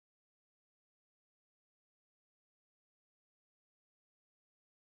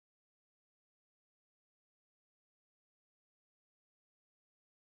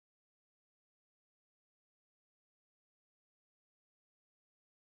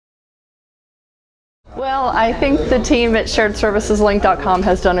Well, I think the team at sharedserviceslink.com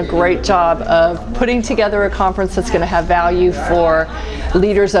has done a great job of putting together a conference that's going to have value for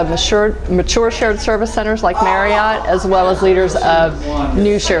leaders of mature shared service centers like Marriott, as well as leaders of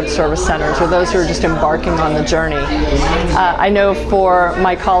new shared service centers, or those who are just embarking on the journey. I know for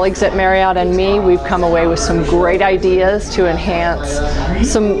my colleagues at Marriott and me, we've come away with some great ideas to enhance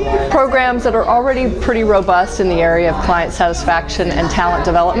some programs that are already pretty robust in the area of client satisfaction and talent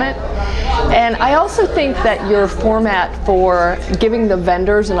development. And I also think that your format for giving the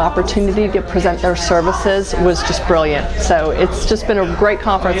vendors an opportunity to present their services was just brilliant. So it's just been a great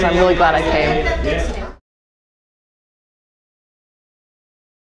conference, and I'm really glad I came.